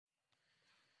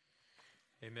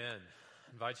Amen.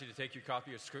 I invite you to take your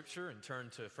copy of Scripture and turn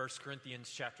to 1 Corinthians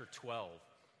chapter 12.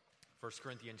 1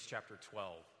 Corinthians chapter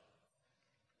 12.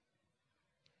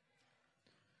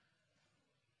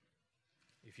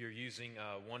 If you're using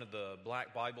one of the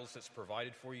black Bibles that's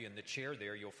provided for you in the chair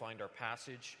there, you'll find our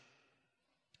passage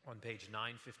on page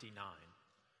 959.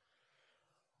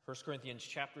 1 Corinthians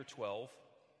chapter 12.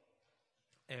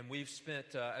 And we've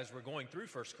spent, as we're going through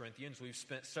 1 Corinthians, we've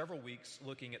spent several weeks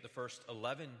looking at the first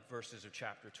 11 verses of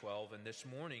chapter 12. And this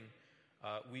morning,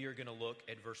 we are going to look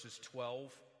at verses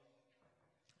 12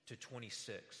 to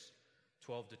 26.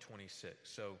 12 to 26.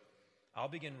 So I'll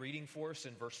begin reading for us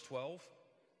in verse 12.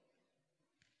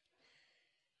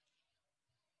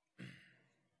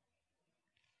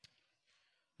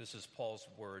 This is Paul's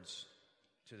words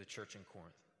to the church in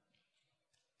Corinth.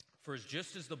 For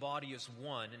just as the body is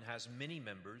one and has many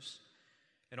members,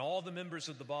 and all the members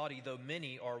of the body, though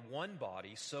many, are one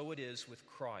body, so it is with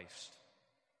Christ.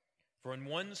 For in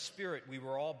one Spirit we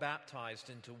were all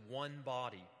baptized into one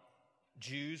body,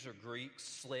 Jews or Greeks,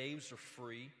 slaves or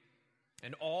free,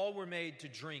 and all were made to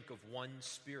drink of one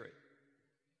Spirit.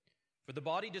 For the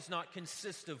body does not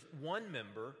consist of one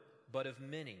member, but of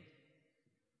many.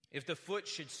 If the foot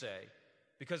should say,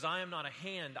 because I am not a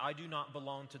hand, I do not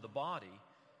belong to the body,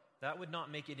 that would not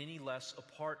make it any less a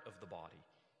part of the body.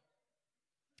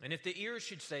 And if the ear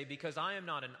should say, because I am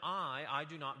not an eye, I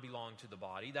do not belong to the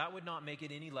body, that would not make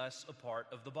it any less a part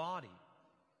of the body.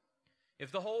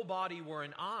 If the whole body were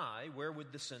an eye, where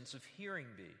would the sense of hearing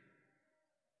be?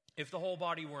 If the whole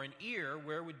body were an ear,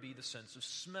 where would be the sense of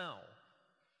smell?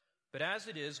 But as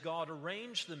it is, God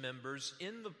arranged the members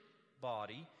in the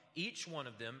body, each one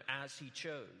of them as he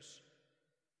chose.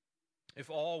 If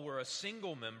all were a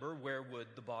single member, where would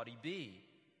the body be?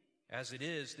 As it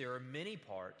is, there are many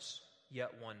parts,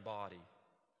 yet one body.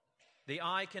 The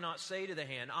eye cannot say to the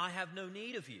hand, I have no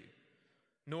need of you,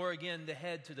 nor again the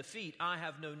head to the feet, I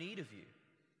have no need of you.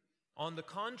 On the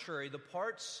contrary, the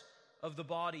parts of the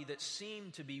body that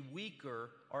seem to be weaker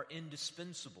are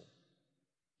indispensable.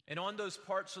 And on those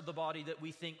parts of the body that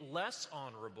we think less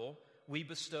honorable, we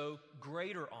bestow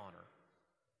greater honor.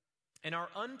 And our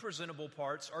unpresentable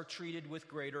parts are treated with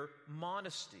greater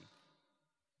modesty,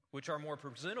 which our more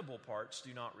presentable parts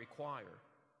do not require.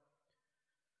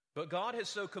 But God has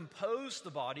so composed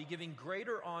the body, giving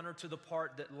greater honor to the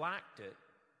part that lacked it,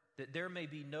 that there may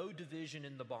be no division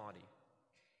in the body,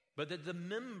 but that the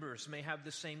members may have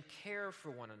the same care for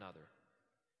one another.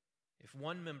 If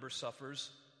one member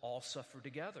suffers, all suffer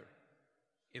together.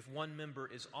 If one member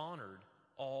is honored,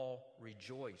 all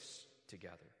rejoice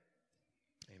together.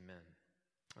 Amen.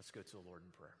 Let's go to the Lord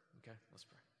in prayer. Okay, let's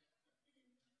pray.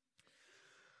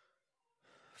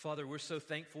 Father, we're so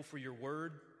thankful for your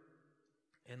word.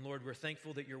 And Lord, we're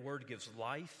thankful that your word gives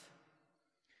life.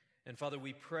 And Father,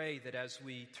 we pray that as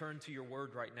we turn to your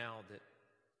word right now, that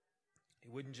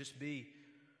it wouldn't just be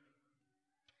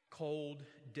cold,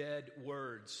 dead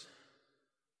words.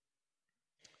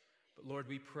 But Lord,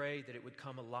 we pray that it would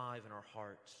come alive in our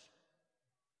hearts.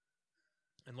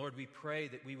 And Lord, we pray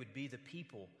that we would be the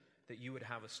people that you would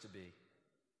have us to be.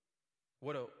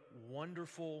 What a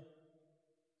wonderful,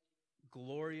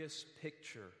 glorious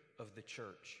picture of the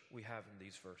church we have in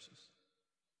these verses.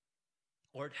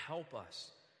 Lord, help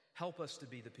us. Help us to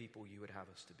be the people you would have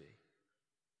us to be.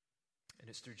 And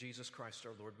it's through Jesus Christ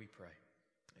our Lord we pray.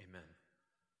 Amen.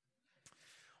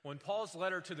 Well, in Paul's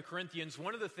letter to the Corinthians,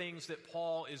 one of the things that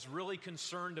Paul is really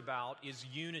concerned about is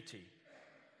unity.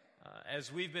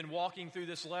 As we've been walking through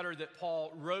this letter that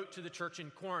Paul wrote to the church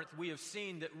in Corinth, we have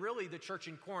seen that really the church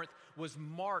in Corinth was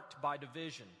marked by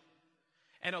division.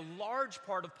 And a large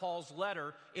part of Paul's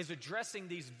letter is addressing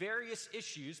these various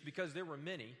issues, because there were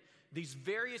many, these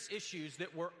various issues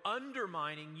that were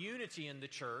undermining unity in the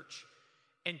church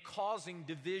and causing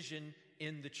division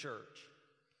in the church.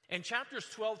 In chapters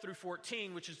 12 through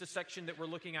 14, which is the section that we're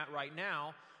looking at right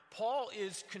now, Paul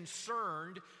is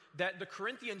concerned that the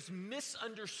Corinthians'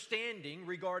 misunderstanding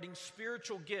regarding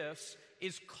spiritual gifts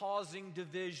is causing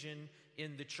division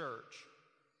in the church.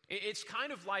 It's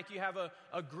kind of like you have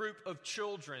a group of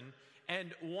children,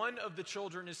 and one of the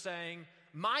children is saying,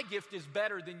 my gift is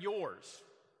better than yours.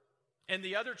 And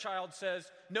the other child says,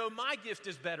 no, my gift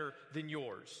is better than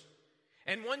yours.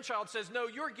 And one child says, no,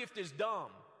 your gift is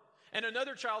dumb. And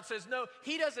another child says, no,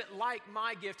 he doesn't like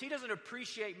my gift. He doesn't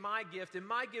appreciate my gift, and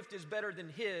my gift is better than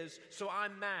his, so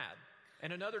I'm mad.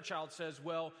 And another child says,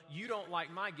 well, you don't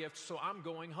like my gift, so I'm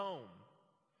going home.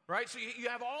 Right? So you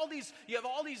have all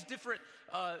these different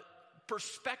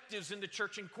perspectives in the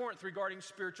church in Corinth regarding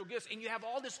spiritual gifts. And you have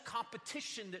all this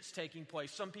competition that's taking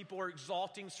place. Some people are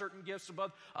exalting certain gifts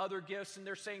above other gifts, and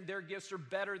they're saying their gifts are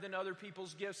better than other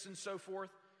people's gifts and so forth.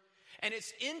 And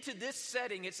it's into this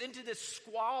setting, it's into this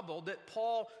squabble that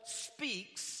Paul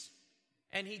speaks,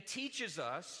 and he teaches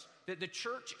us that the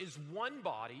church is one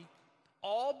body,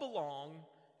 all belong,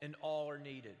 and all are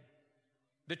needed.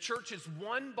 The church is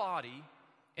one body,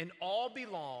 and all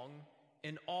belong,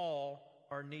 and all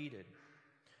are needed.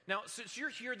 Now, since you're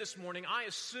here this morning, I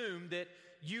assume that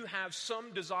you have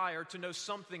some desire to know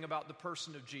something about the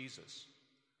person of Jesus,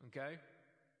 okay?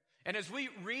 And as we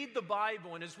read the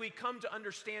Bible and as we come to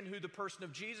understand who the person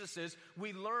of Jesus is,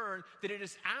 we learn that it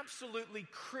is absolutely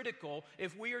critical,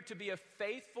 if we are to be a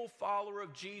faithful follower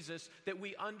of Jesus, that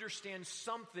we understand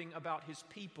something about his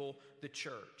people, the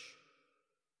church.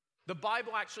 The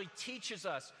Bible actually teaches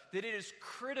us that it is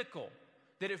critical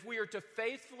that if we are to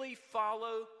faithfully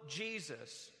follow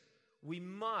Jesus, we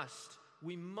must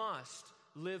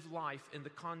live life in the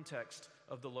context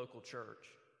of the local church.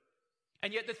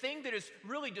 And yet the thing that is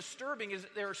really disturbing is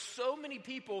that there are so many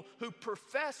people who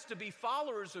profess to be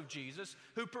followers of Jesus,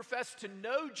 who profess to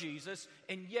know Jesus,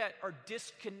 and yet are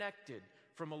disconnected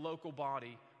from a local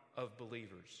body of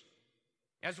believers.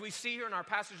 As we see here in our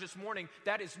passage this morning,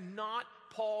 that is not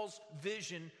Paul's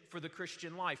vision for the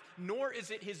Christian life, nor is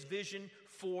it his vision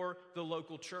for the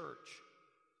local church.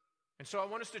 And so I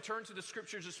want us to turn to the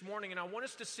scriptures this morning, and I want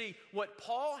us to see what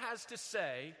Paul has to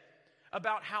say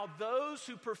about how those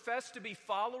who profess to be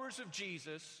followers of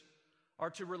Jesus are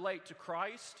to relate to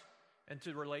Christ and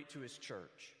to relate to his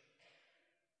church.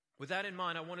 With that in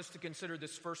mind, I want us to consider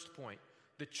this first point.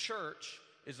 The church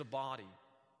is a body.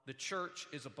 The church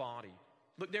is a body.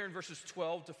 Look there in verses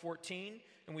 12 to 14,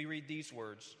 and we read these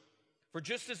words. For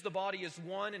just as the body is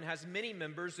one and has many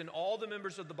members, and all the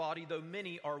members of the body, though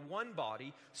many, are one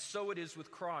body, so it is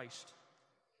with Christ.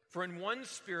 For in one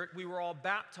Spirit we were all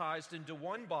baptized into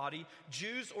one body,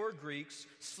 Jews or Greeks,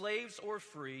 slaves or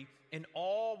free, and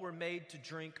all were made to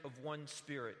drink of one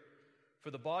Spirit.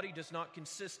 For the body does not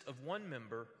consist of one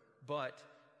member, but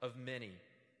of many.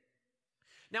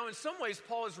 Now, in some ways,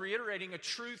 Paul is reiterating a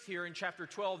truth here in chapter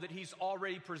 12 that he's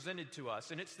already presented to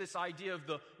us, and it's this idea of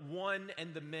the one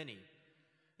and the many.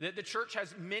 That the church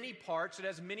has many parts, it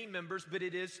has many members, but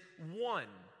it is one.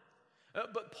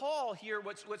 But Paul here,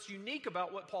 what's unique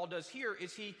about what Paul does here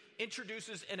is he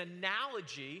introduces an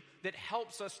analogy that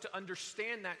helps us to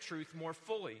understand that truth more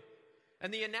fully.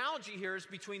 And the analogy here is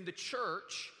between the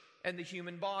church and the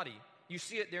human body. You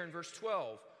see it there in verse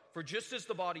 12. For just as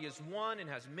the body is one and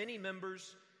has many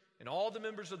members, and all the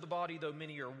members of the body, though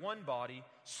many, are one body,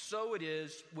 so it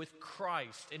is with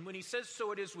Christ. And when he says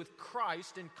so it is with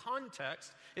Christ, in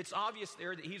context, it's obvious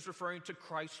there that he's referring to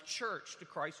Christ's church, to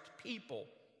Christ's people.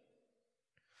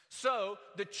 So,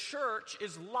 the church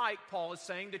is like, Paul is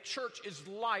saying, the church is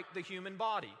like the human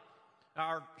body.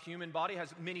 Our human body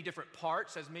has many different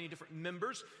parts, has many different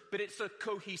members, but it's a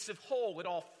cohesive whole. It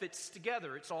all fits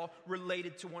together. It's all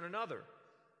related to one another.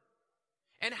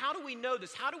 And how do we know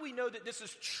this? How do we know that this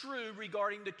is true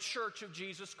regarding the church of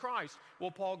Jesus Christ?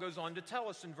 Well, Paul goes on to tell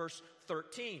us in verse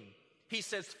 13. He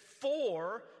says,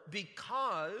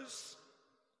 because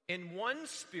in one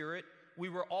Spirit we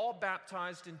were all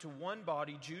baptized into one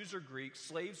body, Jews or Greeks,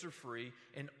 slaves or free,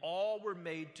 and all were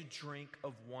made to drink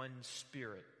of one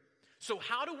Spirit. So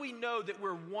how do we know that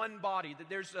we're one body, that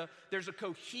there's a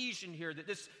cohesion here, that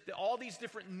all these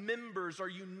different members are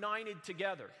united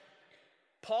together?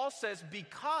 Paul says,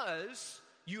 because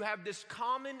you have this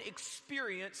common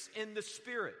experience in the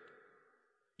Spirit.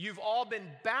 You've all been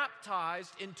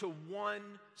baptized into one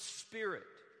Spirit.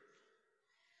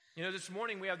 You know, this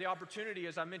morning we have the opportunity,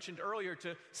 as I mentioned earlier,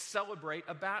 to celebrate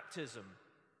a baptism.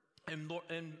 And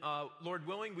Lord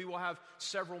willing, we will have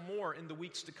several more in the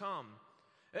weeks to come.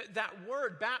 That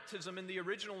word baptism in the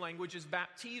original language is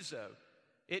baptizo.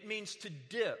 It means to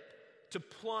dip, to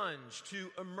plunge,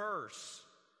 to immerse.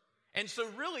 And so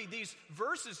really these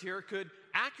verses here could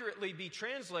accurately be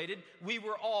translated, we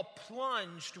were all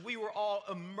plunged, we were all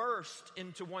immersed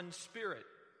into one Spirit.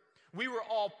 We were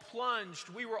all plunged,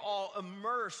 we were all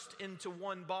immersed into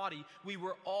one body. We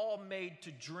were all made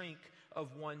to drink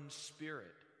of one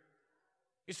Spirit.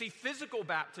 You see, physical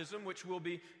baptism, which we'll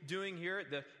be doing here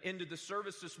at the end of the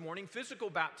service this morning, physical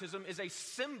baptism is a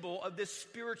symbol of this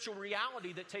spiritual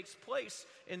reality that takes place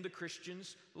in the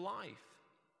Christian's life.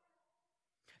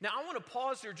 Now, I want to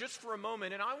pause here just for a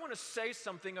moment, and I want to say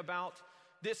something about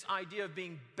this idea of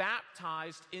being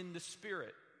baptized in the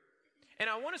Spirit. And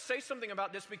I want to say something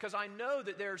about this because I know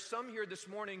that there are some here this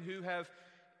morning who have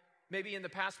maybe in the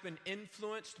past been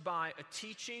influenced by a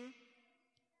teaching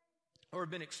or have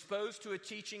been exposed to a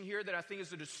teaching here that I think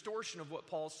is a distortion of what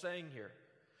Paul's saying here.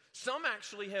 Some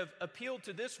actually have appealed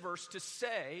to this verse to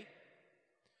say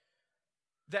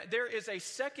that there is a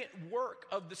second work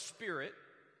of the Spirit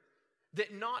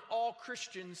that not all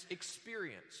Christians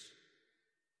experience.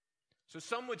 So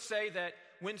some would say that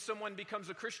when someone becomes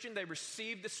a Christian, they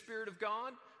receive the Spirit of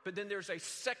God, but then there's a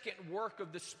second work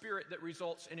of the Spirit that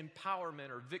results in empowerment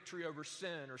or victory over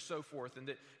sin or so forth, and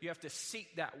that you have to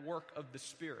seek that work of the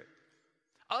Spirit.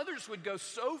 Others would go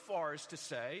so far as to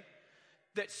say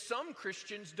that some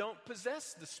Christians don't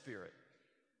possess the Spirit,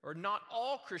 or not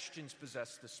all Christians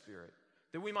possess the Spirit.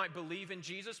 That we might believe in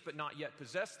Jesus but not yet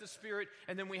possess the Spirit,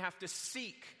 and then we have to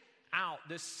seek out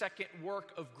this second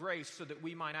work of grace so that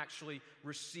we might actually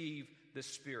receive the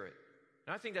Spirit.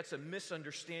 And I think that's a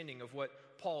misunderstanding of what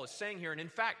Paul is saying here. And in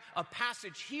fact, a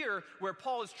passage here where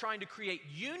Paul is trying to create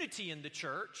unity in the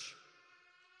church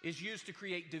is used to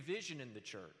create division in the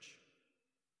church,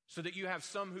 so that you have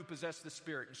some who possess the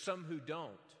Spirit and some who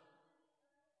don't.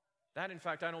 That, in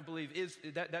fact, I don't believe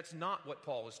that's not what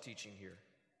Paul is teaching here.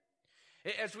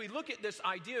 As we look at this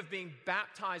idea of being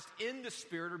baptized in the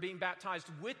Spirit or being baptized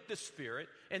with the Spirit,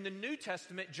 in the New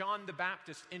Testament, John the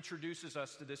Baptist introduces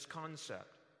us to this concept.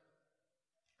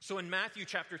 So in Matthew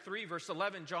chapter 3, verse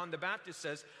 11, John the Baptist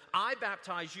says, "I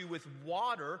baptize you with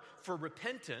water for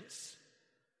repentance,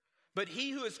 but he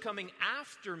who is coming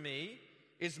after me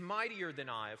is mightier than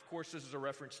I." Of course, this is a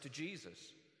reference to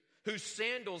Jesus. "Whose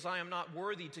sandals I am not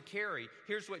worthy to carry."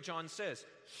 Here's what John says: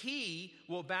 "He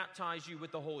will baptize you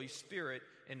with the Holy Spirit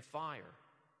and fire."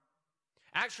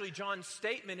 Actually, John's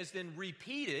statement is then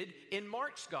repeated in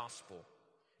Mark's gospel.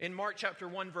 In Mark chapter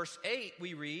 1, verse 8,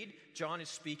 we read, John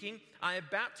is speaking, "I have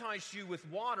baptized you with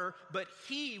water, but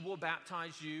he will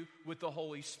baptize you with the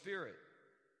Holy Spirit."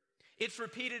 It's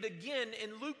repeated again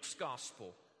in Luke's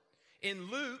gospel.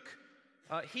 In Luke,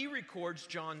 he records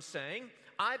John saying,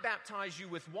 "I baptize you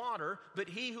with water, but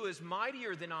he who is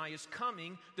mightier than I is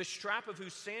coming, the strap of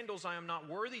whose sandals I am not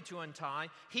worthy to untie.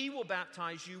 He will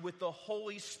baptize you with the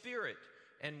Holy Spirit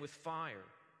and with fire."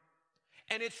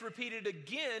 And it's repeated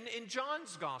again in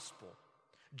John's gospel.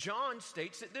 John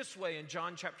states it this way in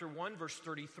John chapter 1, verse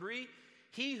 33,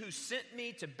 "He who sent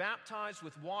me to baptize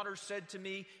with water said to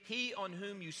me, 'He on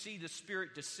whom you see the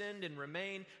Spirit descend and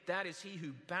remain, that is he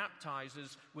who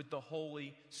baptizes with the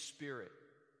Holy Spirit.'"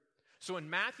 So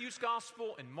in Matthew's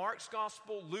gospel, in Mark's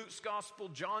gospel, Luke's gospel,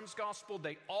 John's gospel,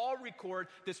 they all record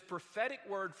this prophetic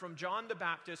word from John the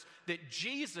Baptist that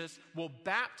Jesus will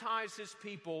baptize his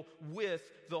people with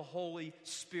the Holy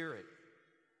Spirit.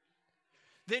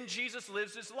 Then Jesus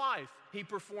lives his life. He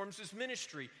performs his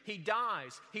ministry. He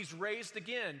dies. He's raised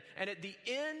again. And at the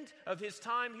end of his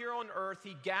time here on earth,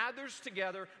 he gathers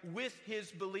together with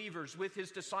his believers, with his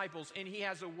disciples, and he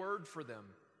has a word for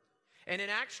them. And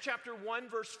in Acts chapter 1,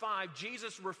 verse 5,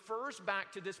 Jesus refers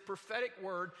back to this prophetic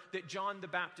word that John the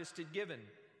Baptist had given.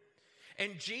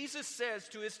 And Jesus says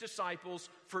to his disciples,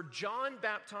 "For John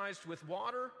baptized with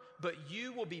water, but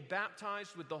you will be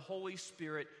baptized with the Holy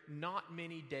Spirit not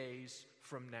many days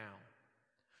from now."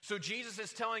 So Jesus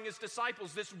is telling his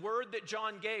disciples this word that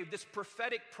John gave, this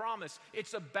prophetic promise,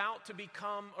 it's about to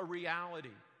become a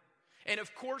reality. And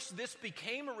of course, this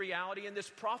became a reality, and this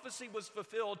prophecy was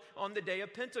fulfilled on the day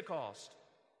of Pentecost,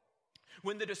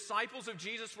 when the disciples of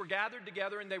Jesus were gathered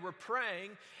together and they were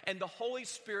praying, and the Holy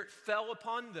Spirit fell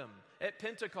upon them at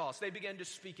Pentecost. They began to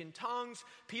speak in tongues.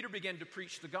 Peter began to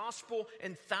preach the gospel,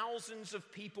 and thousands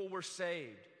of people were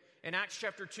saved. In Acts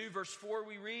chapter 2, verse 4,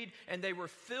 we read, "And they were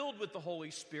filled with the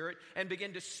Holy Spirit and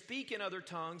began to speak in other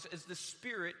tongues as the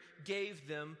Spirit gave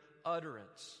them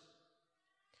utterance."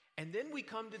 And then we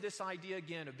come to this idea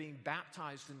again of being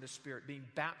baptized in the Spirit, being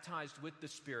baptized with the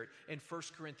Spirit in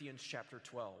 1 Corinthians chapter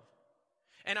 12.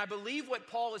 And I believe what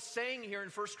Paul is saying here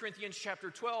in 1 Corinthians chapter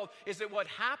 12 is that what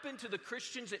happened to the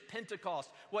Christians at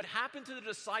Pentecost, what happened to the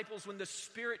disciples when the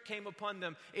Spirit came upon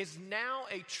them, is now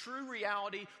a true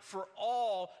reality for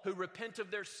all who repent of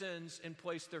their sins and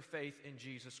place their faith in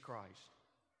Jesus Christ.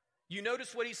 You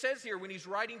notice what he says here when he's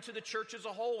writing to the church as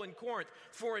a whole in Corinth.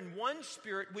 "For in one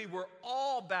Spirit we were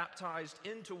all baptized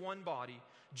into one body,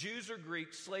 Jews or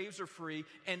Greeks, slaves or free,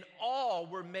 and all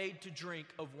were made to drink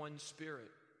of one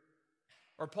Spirit."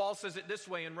 Or Paul says it this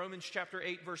way in Romans chapter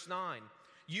 8, verse 9.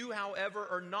 "You, however,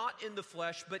 are not in the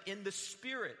flesh, but in the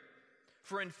Spirit.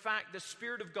 For in fact, the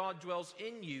Spirit of God dwells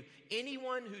in you.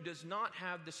 Anyone who does not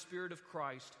have the Spirit of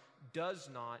Christ does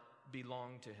not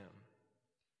belong to him."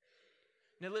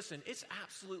 Now listen, it's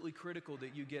absolutely critical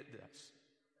that you get this.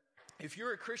 If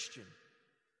you're a Christian,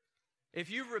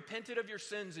 if you've repented of your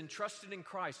sins and trusted in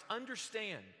Christ,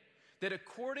 understand that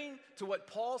according to what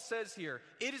Paul says here,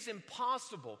 it is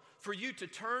impossible for you to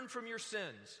turn from your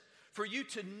sins, for you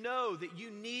to know that you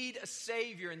need a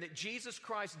Savior and that Jesus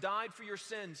Christ died for your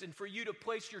sins, and for you to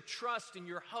place your trust and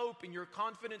your hope and your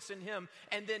confidence in Him,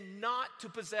 and then not to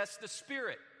possess the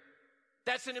Spirit.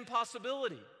 That's an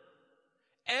impossibility.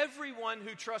 Everyone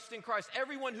who trusts in Christ,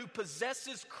 everyone who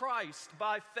possesses Christ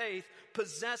by faith,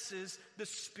 possesses the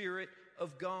Spirit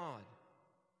of God.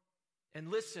 And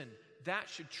listen, that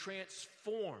should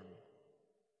transform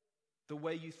the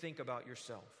way you think about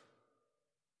yourself,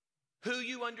 who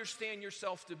you understand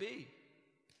yourself to be.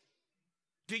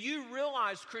 Do you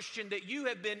realize, Christian, that you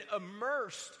have been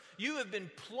immersed, you have been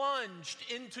plunged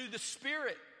into the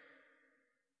Spirit?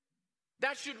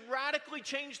 That should radically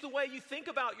change the way you think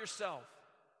about yourself,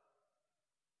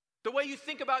 the way you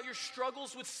think about your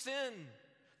struggles with sin,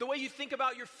 the way you think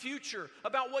about your future,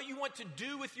 about what you want to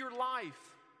do with your life.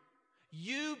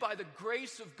 You, by the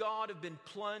grace of God, have been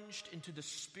plunged into the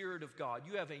Spirit of God.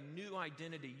 You have a new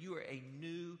identity. You are a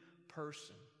new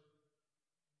person.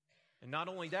 And not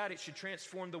only that, it should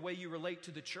transform the way you relate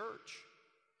to the church.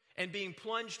 And being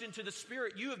plunged into the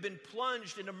Spirit, you have been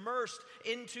plunged and immersed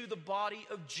into the body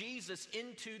of Jesus,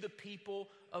 into the people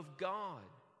of God.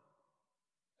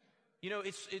 You know,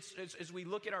 it's as we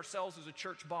look at ourselves as a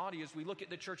church body, as we look at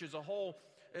the church as a whole,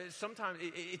 sometimes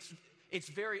it's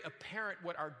very apparent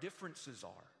what our differences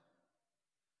are.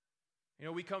 You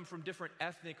know, we come from different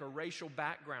ethnic or racial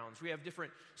backgrounds. We have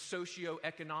different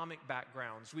socioeconomic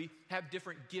backgrounds. We have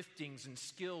different giftings and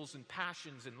skills and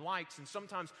passions and likes. And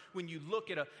sometimes when you look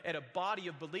at a body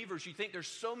of believers, you think there's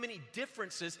so many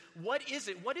differences. What is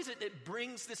it? What is it that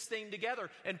brings this thing together?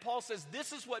 And Paul says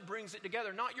this is what brings it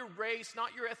together. Not your race,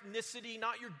 not your ethnicity,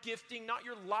 not your gifting, not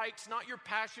your likes, not your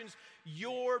passions.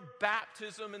 Your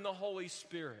baptism in the Holy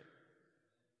Spirit.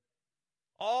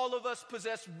 All of us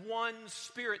possess one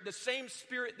Spirit. The same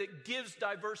Spirit that gives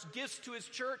diverse gifts to His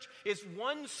church is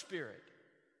one Spirit.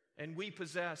 And we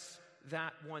possess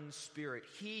that one Spirit.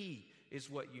 He is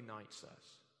what unites us.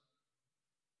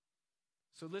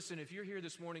 So listen, if you're here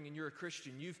this morning and you're a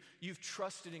Christian, you've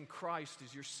trusted in Christ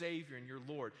as your Savior and your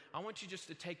Lord, I want you just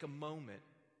to take a moment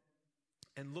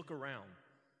and look around.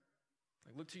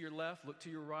 Like, look to your left, look to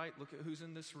your right, look at who's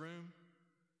in this room.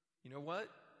 You know what?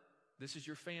 This is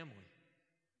your family.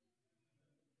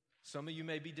 Some of you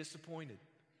may be disappointed.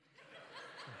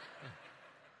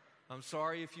 I'm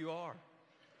sorry if you are.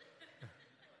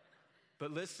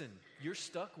 But listen, you're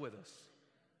stuck with us.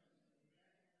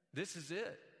 This is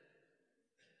it.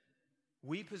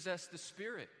 We possess the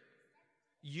Spirit.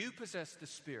 You possess the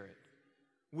Spirit.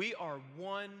 We are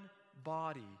one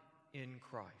body in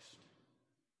Christ.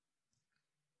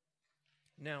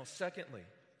 Now, secondly,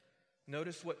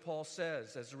 notice what Paul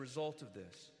says as a result of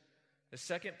this.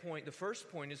 The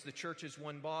first point is the church is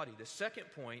one body. The second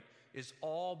point is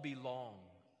all belong.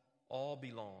 All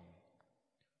belong.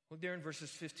 Look there in verses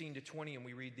 15 to 20 and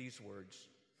we read these words.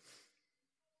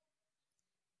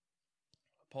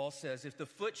 Paul says, if the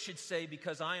foot should say,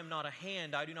 because I am not a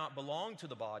hand, I do not belong to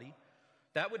the body,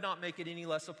 that would not make it any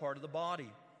less a part of the body.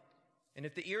 And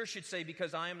if the ear should say,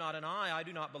 because I am not an eye, I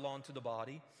do not belong to the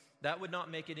body, that would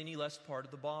not make it any less part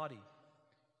of the body.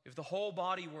 If the whole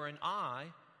body were an eye,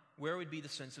 where would be the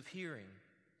sense of hearing?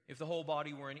 If the whole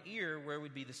body were an ear, where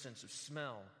would be the sense of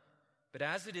smell? But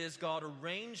as it is, God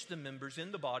arranged the members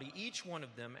in the body, each one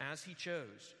of them as He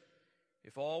chose.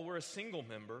 If all were a single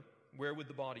member, where would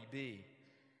the body be?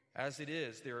 As it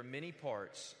is, there are many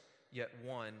parts, yet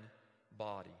one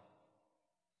body.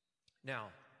 Now,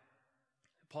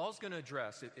 Paul's going to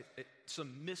address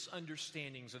some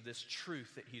misunderstandings of this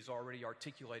truth that he's already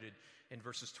articulated in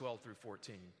verses 12 through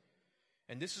 14.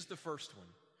 And this is the first one.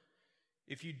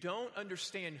 If you don't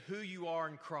understand who you are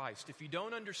in Christ, if you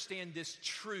don't understand this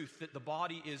truth that the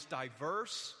body is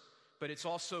diverse, but it's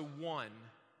also one,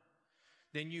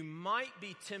 then you might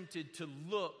be tempted to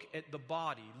look at the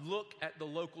body, look at the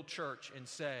local church and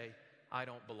say, I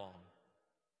don't belong.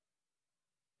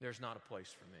 There's not a place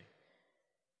for me.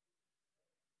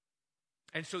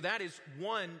 And so that is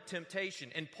one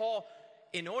temptation. And Paul,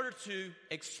 in order to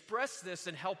express this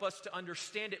and help us to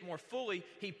understand it more fully,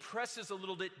 he presses a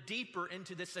little bit deeper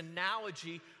into this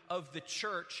analogy of the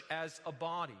church as a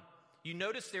body. You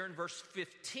notice there in verse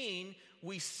 15,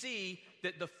 we see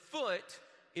that the foot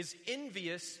is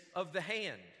envious of the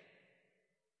hand.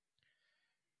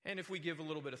 And if we give a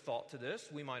little bit of thought to this,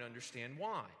 we might understand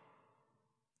why.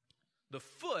 The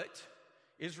foot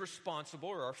is responsible,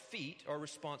 or our feet are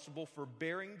responsible for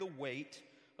bearing the weight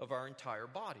of our entire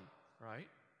body. Right?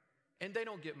 And they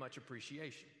don't get much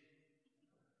appreciation.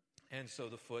 And so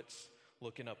the foot's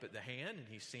looking up at the hand and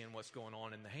he's seeing what's going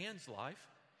on in the hand's life.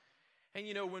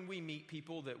 And when we meet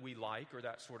people that we like or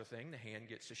that sort of thing, the hand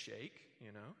gets a shake,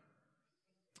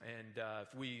 And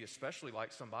if we especially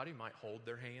like somebody, might hold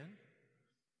their hand.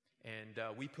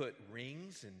 And we put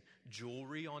rings and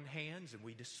jewelry on hands and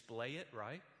we display it,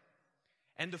 right?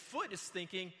 And the foot is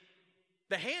thinking,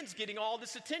 the hand's getting all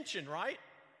this attention, right?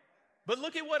 But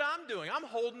look at what I'm doing. I'm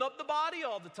holding up the body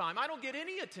all the time. I don't get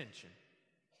any attention.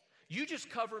 You just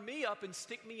cover me up and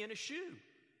stick me in a shoe.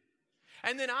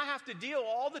 And then I have to deal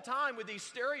all the time with these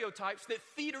stereotypes that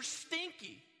feet are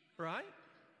stinky, right?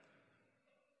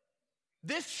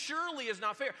 This surely is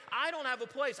not fair. I don't have a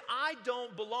place. I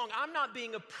don't belong. I'm not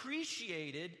being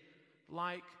appreciated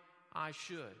like I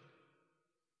should.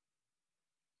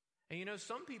 And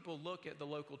some people look at the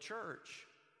local church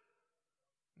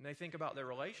and they think about their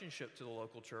relationship to the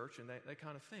local church and they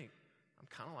kind of think, I'm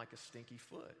kind of like a stinky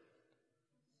foot.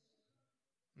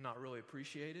 I'm not really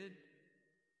appreciated.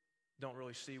 Don't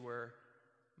really see where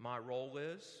my role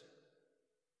is.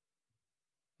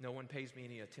 No one pays me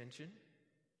any attention.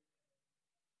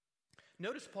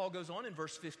 Notice Paul goes on in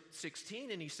verse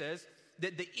 16 and he says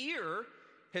that the ear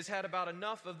has had about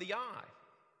enough of the eye.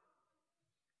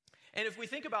 And if we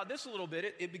think about this a little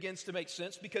bit, it begins to make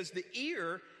sense because the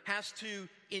ear has to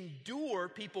endure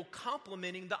people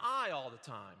complimenting the eye all the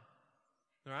time.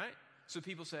 All right? So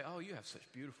people say, oh, you have such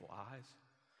beautiful eyes.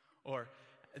 Or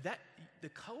that the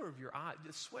color of your eye,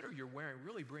 the sweater you're wearing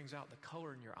really brings out the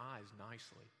color in your eyes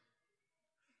nicely.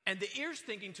 And the ear's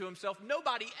thinking to himself,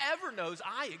 nobody ever knows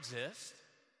I exist,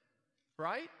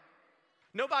 right?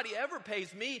 Nobody ever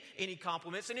pays me any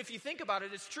compliments. And if you think about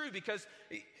it, it's true because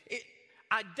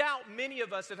I doubt many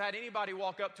of us have had anybody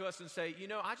walk up to us and say,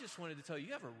 I just wanted to tell you,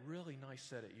 you have a really nice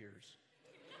set of ears.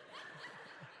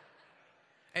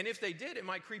 And if they did, it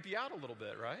might creep you out a little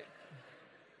bit, right?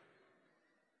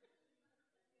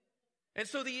 And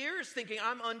so the ear is thinking,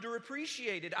 I'm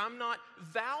underappreciated. I'm not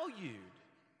valued.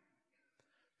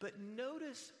 But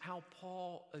notice how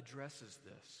Paul addresses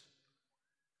this.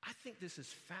 I think this is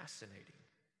fascinating.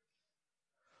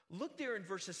 Look there in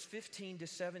verses 15 to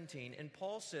 17, and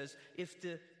Paul says, if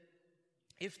the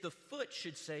foot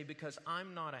should say, because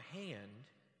I'm not a hand,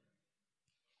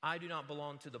 I do not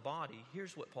belong to the body,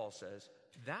 here's what Paul says,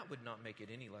 that would not make it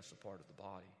any less a part of the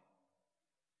body.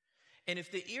 And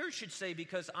if the ear should say,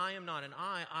 because I am not an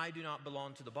eye, I do not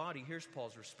belong to the body, here's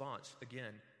Paul's response.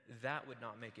 Again, that would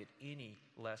not make it any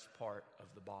less part of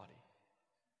the body.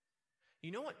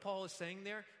 You know what Paul is saying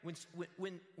there?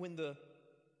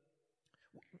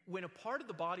 When a part of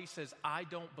the body says, I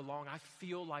don't belong, I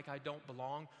feel like I don't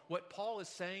belong, what Paul is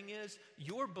saying is,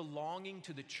 your belonging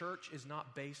to the church is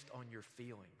not based on your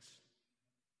feelings.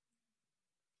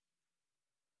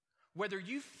 Whether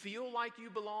you feel like you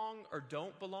belong or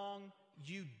don't belong,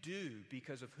 you do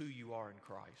because of who you are in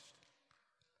Christ.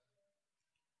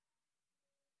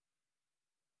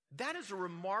 That is a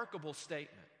remarkable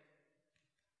statement.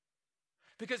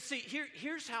 Because see,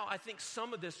 here's how I think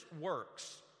some of this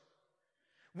works.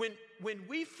 When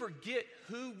we forget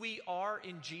who we are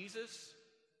in Jesus,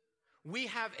 we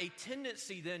have a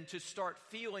tendency then to start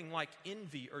feeling like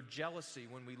envy or jealousy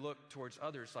when we look towards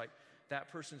others, like that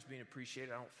person's being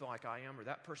appreciated, I don't feel like I am, or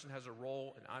that person has a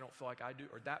role and I don't feel like I do,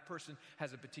 or that person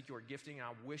has a particular gifting and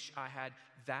I wish I had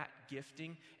that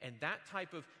gifting. And that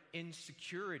type of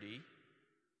insecurity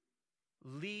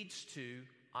leads to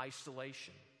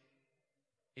isolation.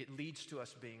 It leads to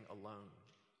us being alone.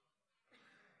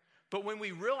 But when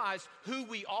we realize who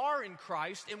we are in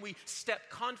Christ and we step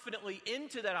confidently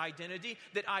into that identity,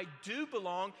 that I do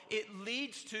belong, it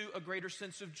leads to a greater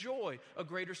sense of joy, a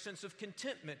greater sense of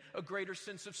contentment, a greater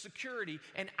sense of security.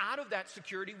 And out of that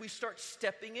security, we start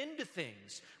stepping into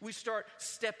things. We start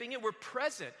stepping in. We're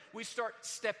present. We start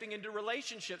stepping into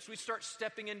relationships. We start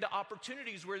stepping into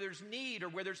opportunities where there's need or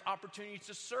where there's opportunities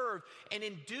to serve. And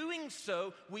in doing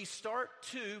so, we start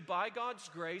to, by God's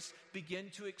grace, begin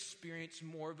to experience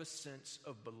more of a sense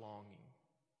of belonging.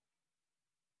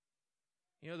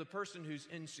 The person who's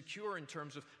insecure in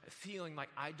terms of feeling like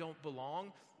I don't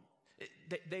belong,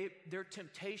 their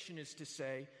temptation is to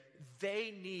say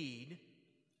they need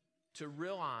to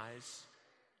realize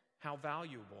how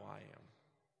valuable I am.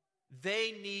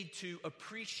 They need to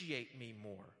appreciate me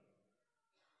more.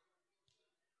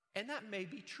 And that may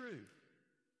be true.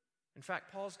 In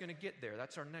fact, Paul's going to get there.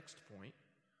 That's our next point.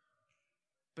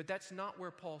 But that's not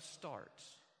where Paul starts.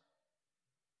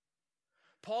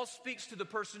 Paul speaks to the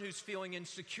person who's feeling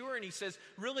insecure and he says,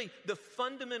 really, the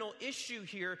fundamental issue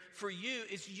here for you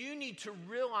is you need to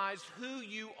realize who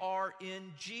you are in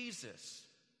Jesus.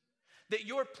 That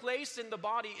your place in the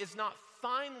body is not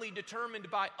finally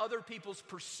determined by other people's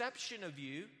perception of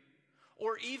you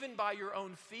or even by your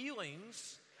own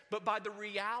feelings, but by the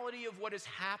reality of what has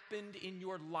happened in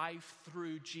your life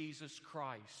through Jesus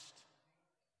Christ.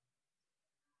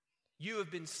 You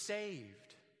have been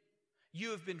saved.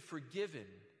 You have been forgiven.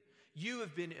 You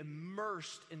have been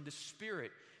immersed in the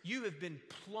Spirit. You have been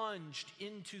plunged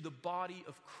into the body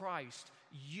of Christ.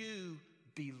 You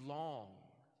belong.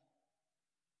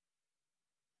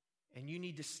 And you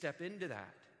need to step into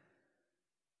that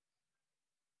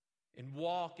and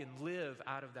walk and live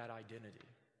out of that identity.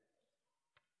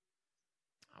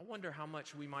 I wonder how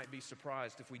much we might be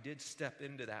surprised if we did step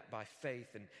into that by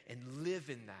faith and live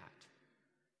in that.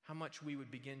 How much we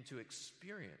would begin to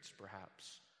experience,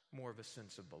 perhaps, more of a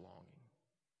sense of belonging.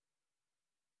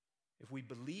 If we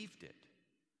believed it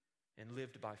and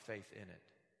lived by faith in it.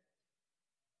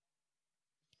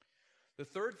 The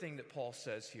third thing that Paul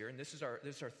says here, and this is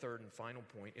our third and final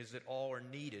point, is that all are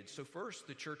needed. So first,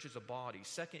 the church is a body.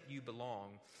 Second, you belong.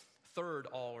 Third,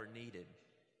 all are needed.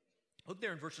 Look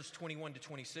there in verses 21 to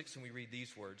 26, and we read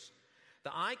these words.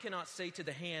 The eye cannot say to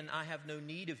the hand, I have no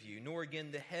need of you, nor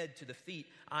again the head to the feet,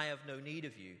 I have no need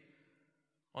of you.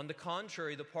 On the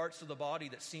contrary, the parts of the body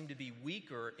that seem to be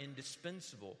weaker are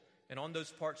indispensable, and on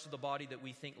those parts of the body that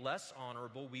we think less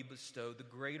honorable, we bestow the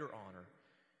greater honor.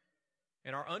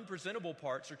 And our unpresentable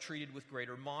parts are treated with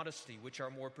greater modesty, which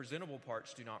our more presentable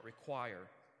parts do not require.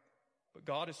 But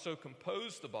God has so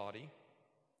composed the body,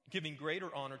 giving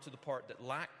greater honor to the part that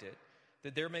lacked it,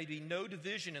 that there may be no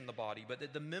division in the body, but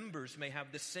that the members may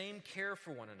have the same care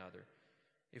for one another.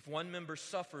 If one member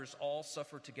suffers, all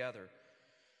suffer together.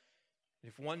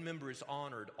 If one member is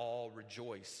honored, all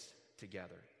rejoice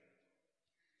together.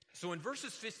 So in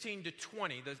verses 15 to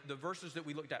 20, the verses that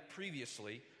we looked at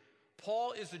previously,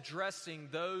 Paul is addressing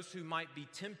those who might be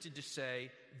tempted to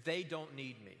say, they don't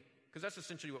need me. Because that's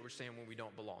essentially what we're saying when we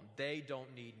don't belong. They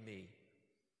don't need me.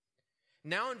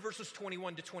 Now in verses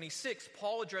 21 to 26,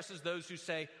 Paul addresses those who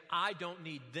say, I don't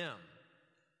need them.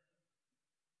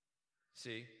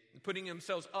 See? Putting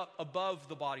themselves up above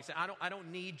the body, saying, I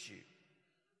don't need you.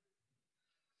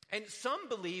 And some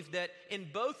believe that in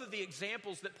both of the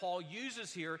examples that Paul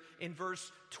uses here in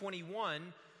verse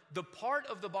 21, the part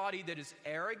of the body that is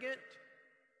arrogant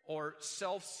or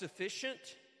self-sufficient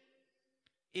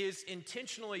is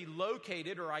intentionally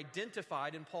located or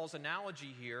identified in Paul's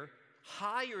analogy here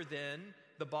higher than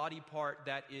the body part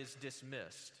that is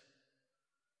dismissed.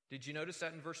 Did you notice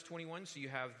that in verse 21? So you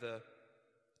have the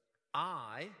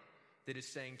eye that is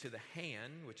saying to the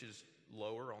hand, which is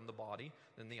lower on the body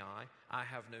than the eye, I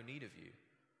have no need of you.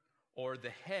 Or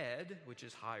the head, which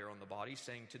is higher on the body,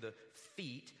 saying to the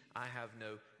feet, I have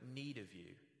no need of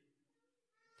you.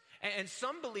 And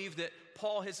some believe that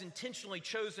Paul has intentionally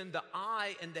chosen the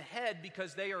eye and the head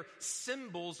because they are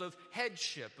symbols of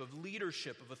headship, of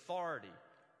leadership, of authority.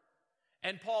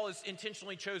 And Paul has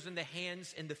intentionally chosen the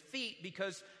hands and the feet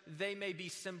because they may be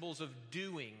symbols of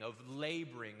doing, of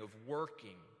laboring, of working.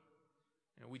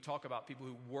 You know, we talk about people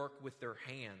who work with their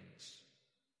hands.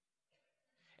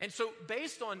 And so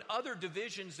based on other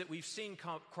divisions that we've seen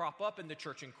crop up in the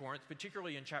church in Corinth,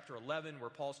 particularly in chapter 11, where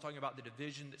Paul's talking about the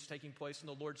division that's taking place in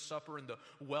the Lord's Supper and the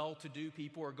well-to-do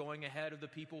people are going ahead of the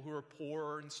people who are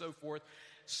poorer and so forth,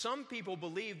 some people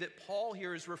believe that Paul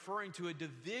here is referring to a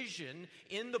division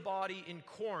in the body in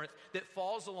Corinth that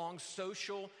falls along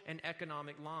social and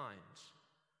economic lines.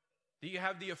 That you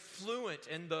have the affluent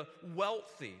and the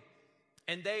wealthy.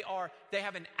 And they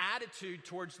have an attitude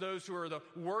towards those who are the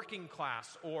working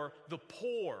class or the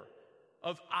poor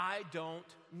of I don't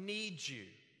need you.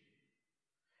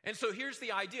 And so here's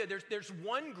the idea. There's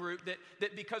one group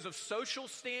that because of social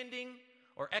standing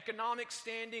or economic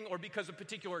standing or because of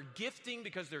particular gifting,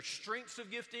 because their strengths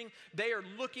of gifting, they are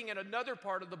looking at another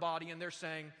part of the body and they're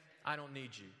saying, I don't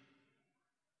need you.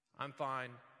 I'm fine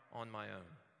on my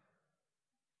own.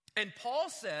 And Paul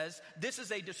says this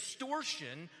is a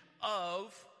distortion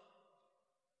of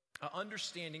an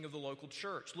understanding of the local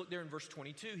church. Look there in verse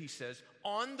 22, he says,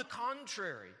 on the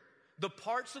contrary, the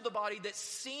parts of the body that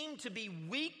seem to be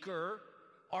weaker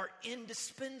are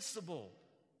indispensable.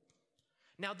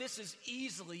 Now this is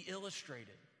easily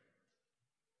illustrated.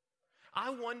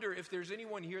 I wonder if there's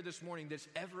anyone here this morning that's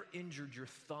ever injured your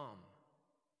thumb.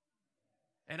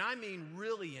 And I mean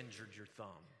really injured your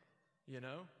thumb, you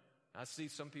know? I see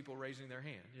some people raising their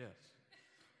hand, yes.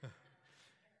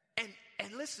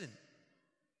 And listen,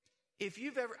 if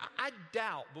you've ever, I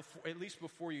doubt, at least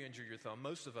before you injure your thumb,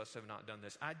 most of us have not done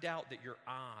this, I doubt that your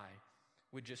eye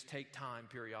would just take time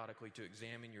periodically to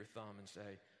examine your thumb and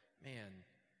say, man,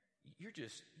 you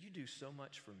do so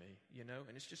much for me, you know,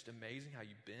 and it's just amazing how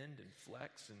you bend and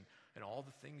flex and all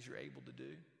the things you're able to do.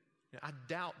 You know, I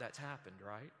doubt that's happened,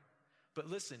 right? But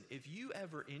listen, if you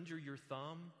ever injure your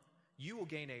thumb, you will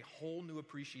gain a whole new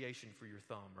appreciation for your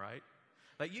thumb, right?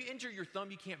 Like you injure your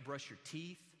thumb, you can't brush your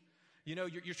teeth. You know,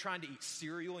 you're trying to eat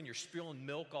cereal and you're spilling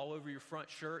milk all over your front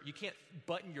shirt. You can't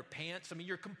button your pants. I mean,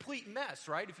 you're a complete mess,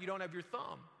 right, if you don't have your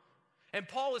thumb. And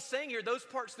Paul is saying here, those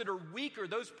parts that are weaker,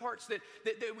 those parts that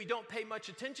we don't pay much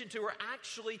attention to are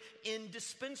actually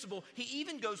indispensable. He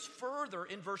even goes further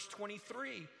in verse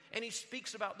 23, and he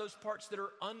speaks about those parts that are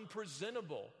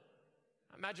unpresentable.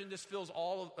 I imagine this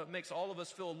makes all of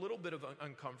us feel a little bit of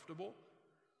uncomfortable.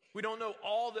 We don't know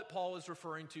all that Paul is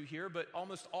referring to here, but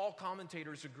almost all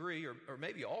commentators agree, or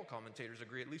maybe all commentators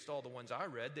agree, at least all the ones I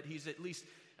read, that he's at least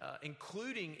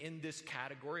including in this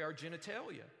category our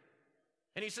genitalia.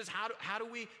 And he says, how do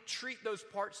we treat those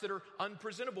parts that are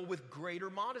unpresentable? With greater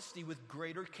modesty, with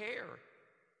greater care.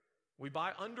 We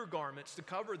buy undergarments to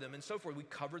cover them and so forth. We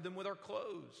cover them with our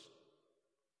clothes.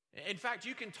 In fact,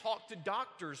 you can talk to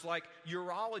doctors like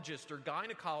urologists or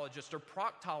gynecologists or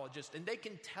proctologists, and they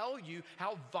can tell you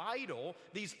how vital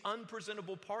these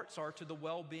unpresentable parts are to the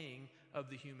well-being of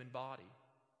the human body.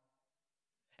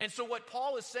 And so what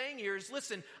Paul is saying here is,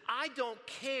 listen, I don't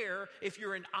care if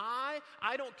you're an eye,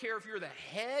 I don't care if you're the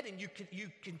head and you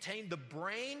contain the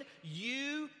brain,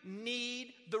 you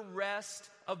need the rest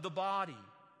of the body.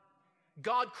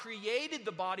 God created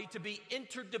the body to be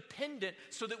interdependent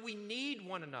so that we need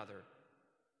one another.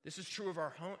 This is true of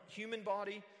our human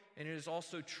body, and it is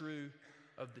also true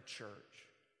of the church.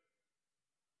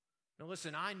 Now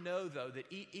listen, I know though that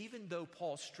even though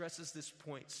Paul stresses this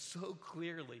point so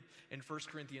clearly in 1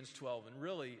 Corinthians 12, and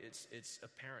really it's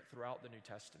apparent throughout the New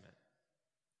Testament,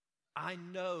 I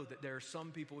know that there are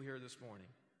some people here this morning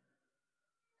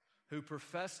who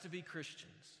profess to be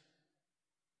Christians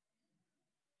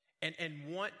and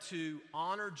want to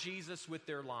honor Jesus with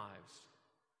their lives,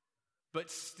 but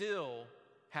still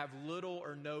have little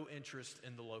or no interest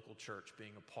in the local church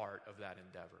being a part of that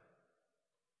endeavor.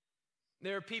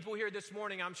 There are people here this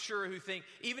morning, I'm sure, who think,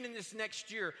 even in this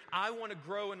next year, I want to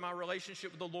grow in my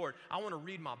relationship with the Lord. I want to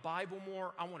read my Bible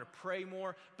more. I want to pray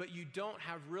more. But you don't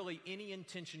have really any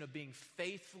intention of being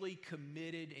faithfully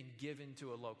committed and given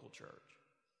to a local church.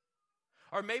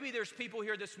 Or maybe there's people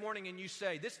here this morning and you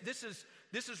say, this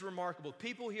is remarkable.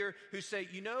 People here who say,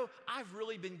 you know, I've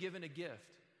really been given a gift.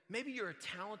 Maybe you're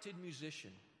a talented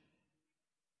musician.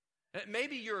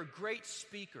 Maybe you're a great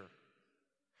speaker.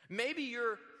 Maybe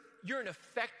you're an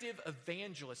effective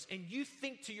evangelist, and you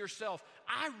think to yourself,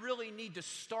 I really need to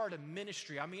start a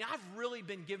ministry. I mean, I've really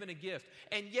been given a gift.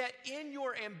 And yet, in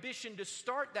your ambition to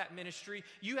start that ministry,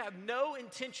 you have no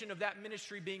intention of that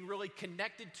ministry being really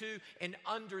connected to and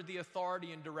under the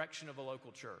authority and direction of a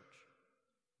local church.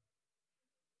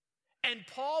 And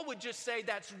Paul would just say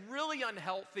that's really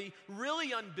unhealthy, really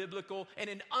unbiblical,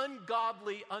 and an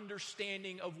ungodly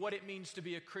understanding of what it means to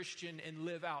be a Christian and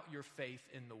live out your faith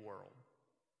in the world.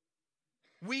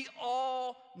 We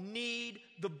all need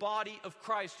the body of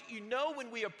Christ. You know,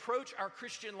 when we approach our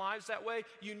Christian lives that way,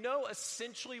 you know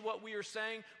essentially what we are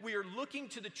saying. We are looking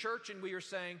to the church and we are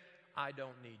saying, I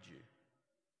don't need you.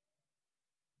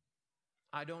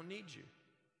 I don't need you.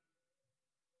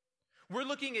 We're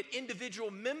looking at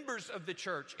individual members of the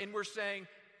church and we're saying,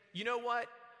 you know what?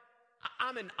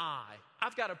 I'm an eye.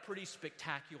 I've got a pretty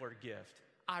spectacular gift.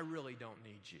 I really don't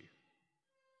need you.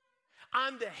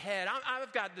 I'm the head.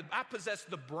 I possess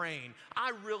the brain.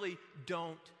 I really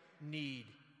don't need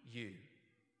you.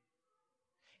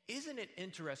 Isn't it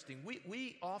interesting?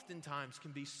 We oftentimes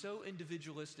can be so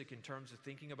individualistic in terms of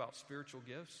thinking about spiritual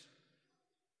gifts.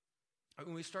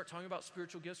 When we start talking about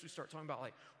spiritual gifts, we start talking about,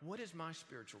 like, what is my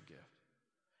spiritual gift?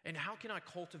 And how can I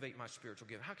cultivate my spiritual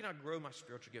gift? How can I grow my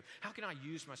spiritual gift? How can I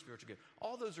use my spiritual gift?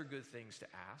 All those are good things to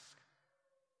ask.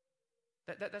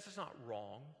 That's just not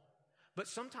wrong. But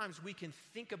sometimes we can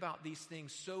think about these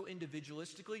things so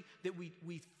individualistically that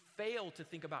we fail to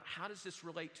think about how does this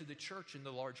relate to the church and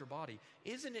the larger body.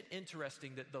 Isn't it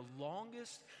interesting that the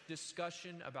longest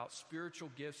discussion about spiritual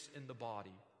gifts in the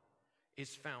body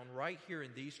is found right here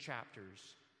in these chapters,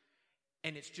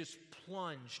 and it's just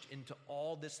plunged into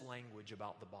all this language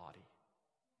about the body.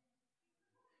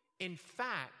 In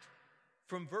fact,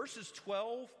 from verses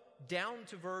 12 down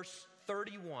to verse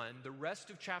 31, the rest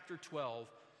of chapter 12,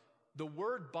 the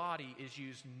word body is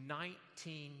used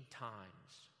 19 times.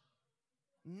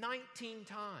 19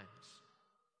 times.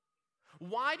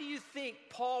 Why do you think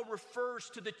Paul refers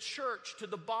to the church, to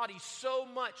the body, so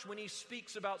much when he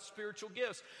speaks about spiritual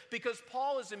gifts? Because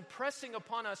Paul is impressing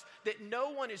upon us that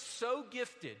no one is so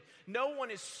gifted, no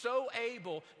one is so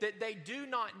able that they do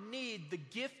not need the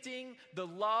gifting, the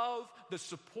love, the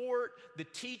support, the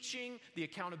teaching, the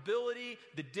accountability,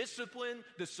 the discipline,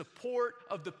 the support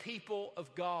of the people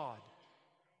of God.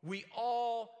 We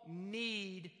all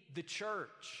need the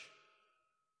church.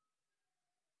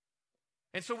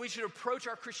 And so we should approach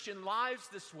our Christian lives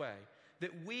this way,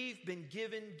 that we've been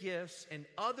given gifts and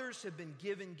others have been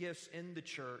given gifts in the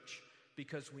church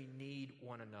because we need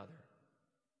one another.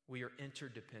 We are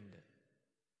interdependent.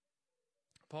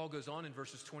 Paul goes on in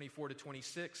verses 24 to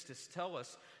 26 to tell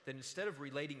us that instead of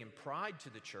relating in pride to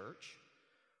the church,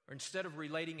 or instead of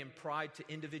relating in pride to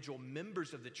individual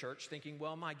members of the church, thinking,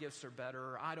 well, my gifts are better,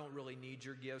 or I don't really need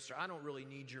your gifts, or I don't really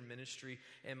need your ministry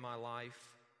in my life,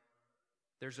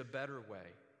 there's a better way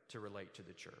to relate to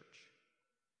the church.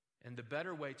 And the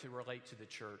better way to relate to the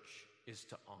church is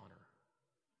to honor.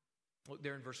 Look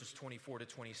there in verses 24 to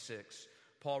 26.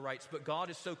 Paul writes, but God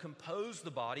has so composed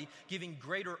the body, giving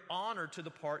greater honor to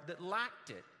the part that lacked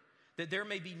it, that there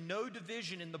may be no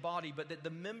division in the body, but that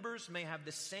the members may have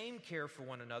the same care for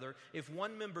one another. If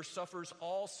one member suffers,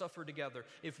 all suffer together.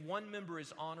 If one member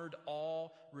is honored,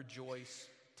 all rejoice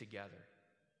together.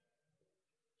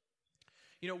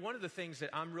 You know, one of the things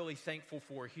that I'm really thankful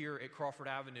for here at Crawford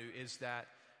Avenue is that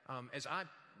as I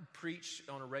preach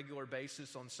on a regular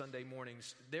basis on Sunday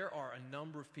mornings, there are a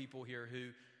number of people here who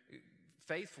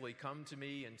faithfully come to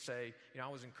me and say, I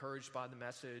was encouraged by the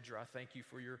message, or I thank you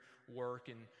for your work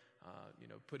in,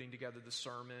 putting together the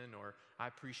sermon, or I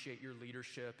appreciate your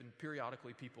leadership. And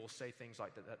periodically people say things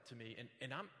like that to me.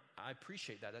 And I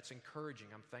appreciate that. That's encouraging.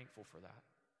 I'm thankful for that.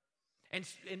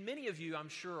 And many of you, I'm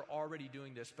sure, are already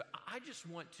doing this, but I just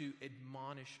want to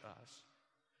admonish us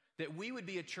that we would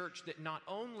be a church that not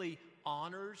only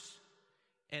honors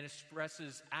and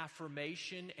expresses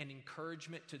affirmation and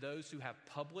encouragement to those who have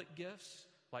public gifts,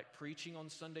 like preaching on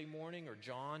Sunday morning, or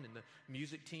John and the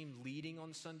music team leading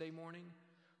on Sunday morning,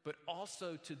 but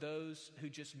also to those who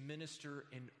just minister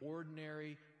in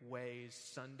ordinary ways,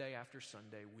 Sunday after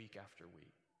Sunday, week after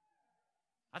week.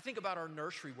 I think about our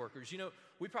nursery workers.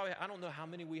 I don't know how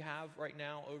many we have right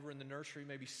now over in the nursery,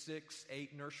 maybe 6,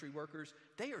 8 nursery workers.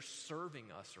 They are serving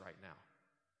us right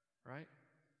now, right?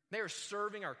 They are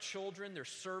serving our children. They're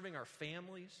serving our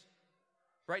families.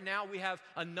 Right now we have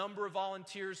a number of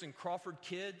volunteers in Crawford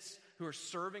Kids who are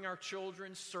serving our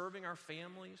children, serving our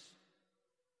families.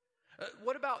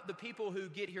 What about the people who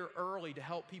get here early to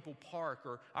help people park,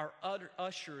 or our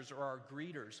ushers or our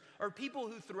greeters, or people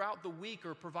who throughout the week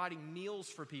are providing meals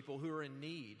for people who are in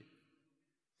need?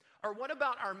 Or what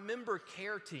about our member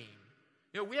care team?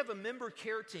 We have a member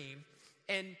care team,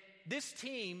 and this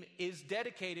team is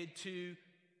dedicated to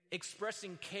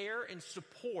expressing care and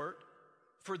support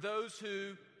for those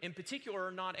who, in particular,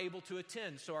 are not able to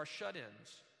attend, so our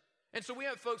shut-ins. And so we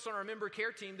have folks on our member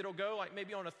care team that'll go, like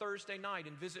maybe on a Thursday night,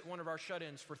 and visit one of our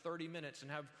shut-ins for 30 minutes and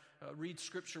have read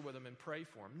scripture with them and pray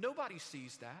for them. Nobody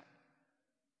sees that,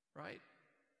 right?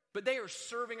 But they are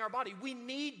serving our body. We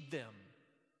need them.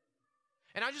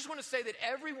 And I just want to say that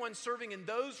everyone serving in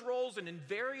those roles and in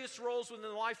various roles within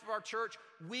the life of our church,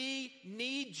 we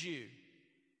need you.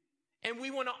 And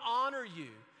we want to honor you.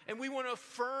 And we want to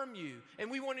affirm you, and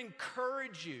we want to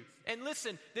encourage you. And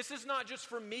listen, this is not just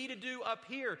for me to do up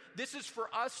here. This is for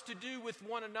us to do with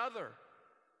one another.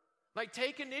 Like,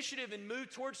 take initiative and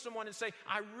move towards someone and say,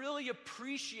 I really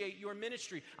appreciate your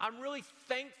ministry. I'm really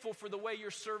thankful for the way you're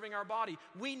serving our body.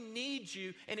 We need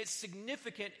you, and it's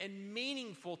significant and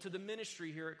meaningful to the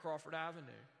ministry here at Crawford Avenue.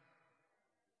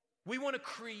 We want to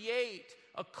create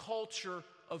a culture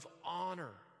of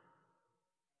honor,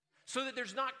 so that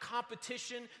there's not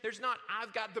competition. There's not,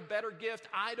 I've got the better gift.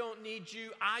 I don't need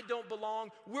you. I don't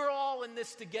belong. We're all in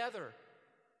this together.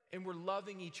 And we're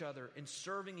loving each other and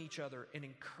serving each other and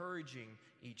encouraging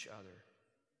each other.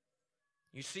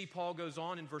 You see, Paul goes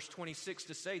on in verse 26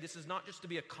 to say this is not just to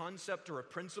be a concept or a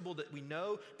principle that we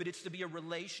know, but it's to be a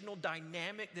relational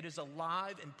dynamic that is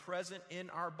alive and present in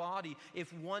our body.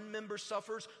 If one member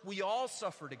suffers, we all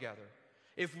suffer together.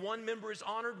 If one member is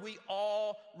honored, we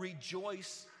all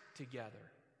rejoice together.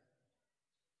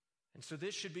 And so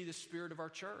this should be the spirit of our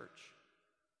church.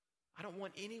 I don't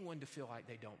want anyone to feel like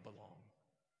they don't belong.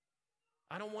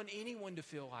 I don't want anyone to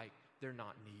feel like they're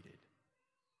not needed.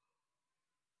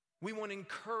 We want to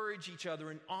encourage each other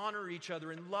and honor each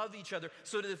other and love each other,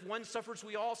 so that if one suffers,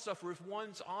 we all suffer. If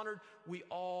one's honored, we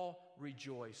all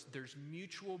rejoice. There's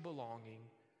mutual belonging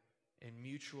and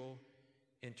mutual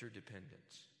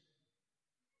interdependence.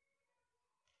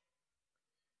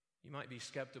 You might be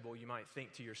skeptical. You might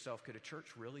think to yourself, could a church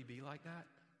really be like that?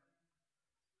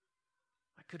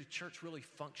 Could a church really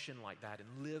function like that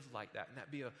and live like that, and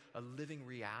that be a living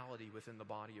reality within the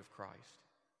body of Christ?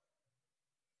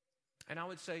 And I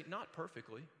would say, not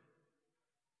perfectly.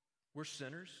 We're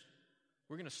sinners.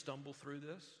 We're going to stumble through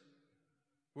this.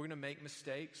 We're going to make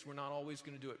mistakes. We're not always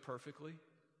going to do it perfectly.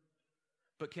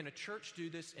 But can a church do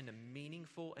this in a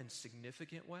meaningful and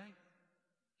significant way?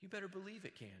 You better believe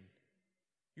it can.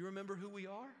 You remember who we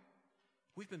are?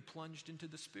 We've been plunged into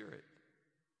the Spirit.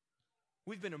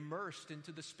 We've been immersed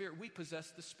into the Spirit. We possess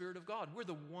the Spirit of God. We're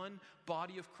the one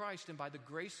body of Christ, and by the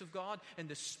grace of God and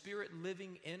the Spirit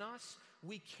living in us,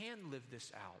 we can live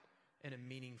this out in a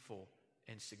meaningful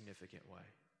and significant way.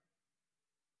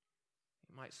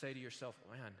 You might say to yourself,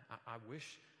 man, I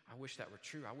wish that were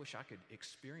true. I wish I could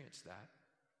experience that.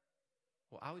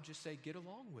 Well, I would just say, get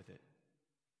along with it.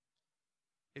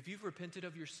 If you've repented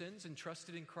of your sins and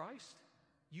trusted in Christ,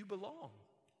 you belong.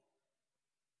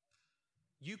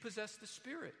 You possess the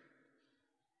Spirit.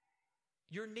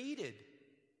 You're needed.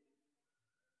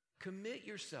 Commit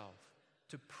yourself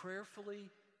to prayerfully,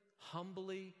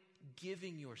 humbly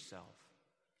giving yourself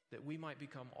that we might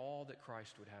become all that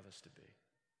Christ would have us to be.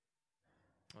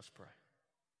 Let's pray.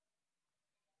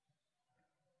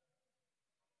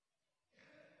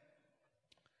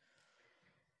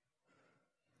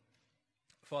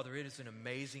 Father, it is an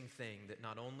amazing thing that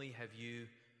not only have you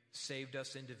saved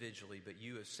us individually, but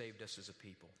you have saved us as a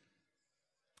people.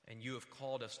 And you have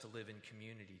called us to live in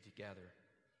community together.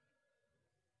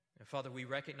 And Father, we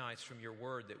recognize from your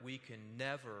word that we can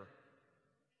never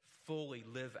fully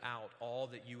live out all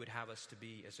that you would have us to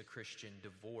be as a Christian,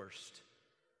 divorced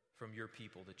from your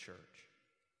people, the church.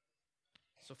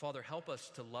 So Father, help us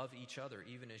to love each other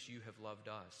even as you have loved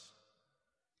us.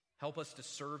 Help us to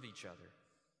serve each other.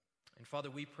 And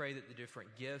Father, we pray that the different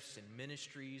gifts and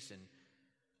ministries and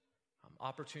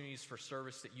opportunities for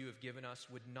service that you have given us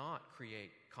would not create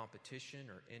competition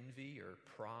or envy or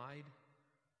pride.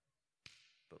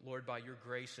 But Lord, by your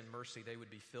grace and mercy, they would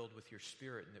be filled with your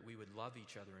Spirit, and that we would love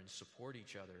each other and support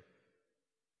each other.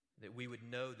 That we would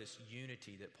know this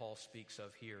unity that Paul speaks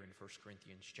of here in 1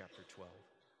 Corinthians chapter 12.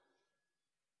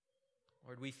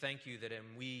 Lord, we thank you that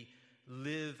we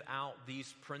live out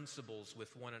these principles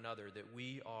with one another, that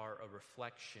we are a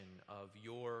reflection of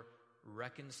your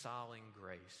reconciling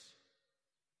grace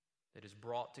that has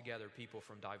brought together people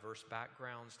from diverse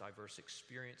backgrounds, diverse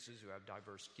experiences, who have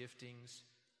diverse giftings,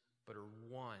 but are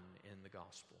one in the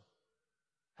gospel.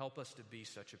 Help us to be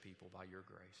such a people by your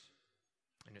grace.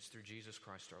 And it's through Jesus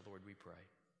Christ our Lord we pray.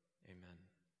 Amen.